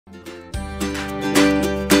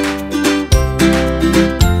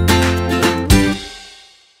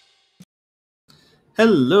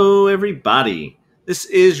Hello, everybody. This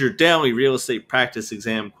is your daily real estate practice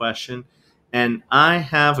exam question, and I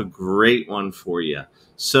have a great one for you.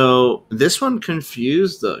 So this one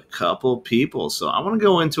confused a couple people, so I want to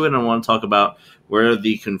go into it and I want to talk about where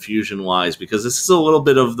the confusion lies, because this is a little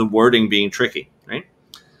bit of the wording being tricky, right?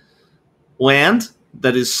 Land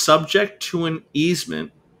that is subject to an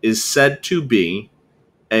easement is said to be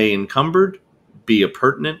A, encumbered, B,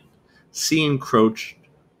 appurtenant, C, encroached,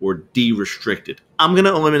 or D, restricted. I'm going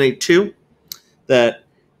to eliminate two that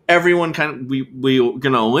everyone we're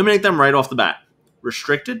going to eliminate them right off the bat.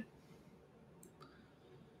 Restricted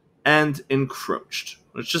and encroached.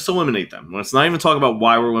 Let's just eliminate them. Let's not even talk about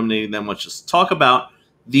why we're eliminating them. Let's just talk about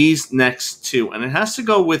these next two. And it has to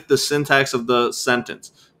go with the syntax of the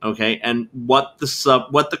sentence, okay? And what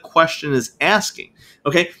the question is asking,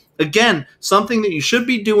 okay? Again, something that you should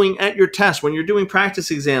be doing at your test when you're doing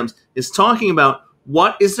practice exams is talking about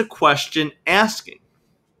what is the question asking.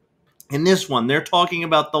 In this one, they're talking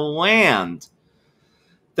about the land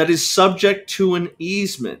that is subject to an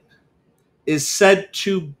easement is said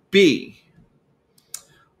to be.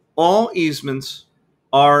 All easements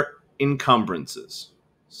are encumbrances.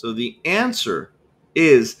 So the answer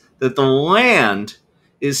is that the land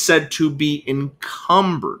is said to be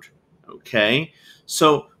encumbered, okay?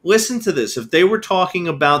 So listen to this. If they were talking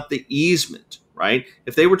about the easement, right?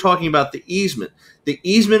 If they were talking about the easement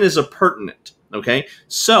is appurtenant, okay?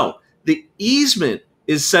 So the easement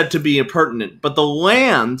is said to be appurtenant, but the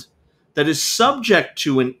land that is subject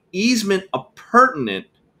to an easement appurtenant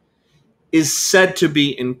is said to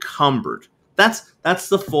be encumbered. That's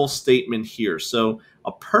the full statement here. So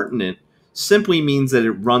appurtenant simply means that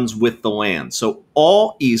it runs with the land. So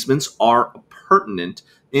all easements are appurtenant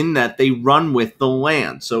in that they run with the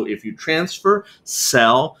land. So if you transfer,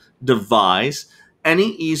 sell, devise,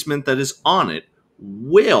 any easement that is on it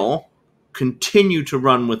will continue to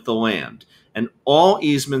run with the land. And all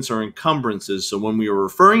easements are encumbrances. So when we are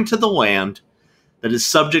referring to the land that is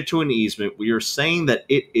subject to an easement, we are saying that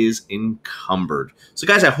it is encumbered. So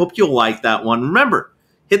guys, I hope you'll like that one. Remember,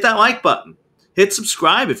 hit that like button. Hit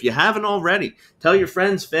subscribe if you haven't already. Tell your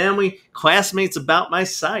friends, family, classmates about my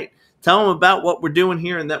site. Tell them about what we're doing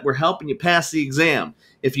here and that we're helping you pass the exam.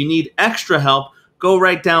 If you need extra help, go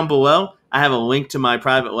right down below. I have a link to my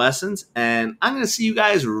private lessons, and I'm going to see you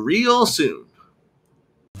guys real soon.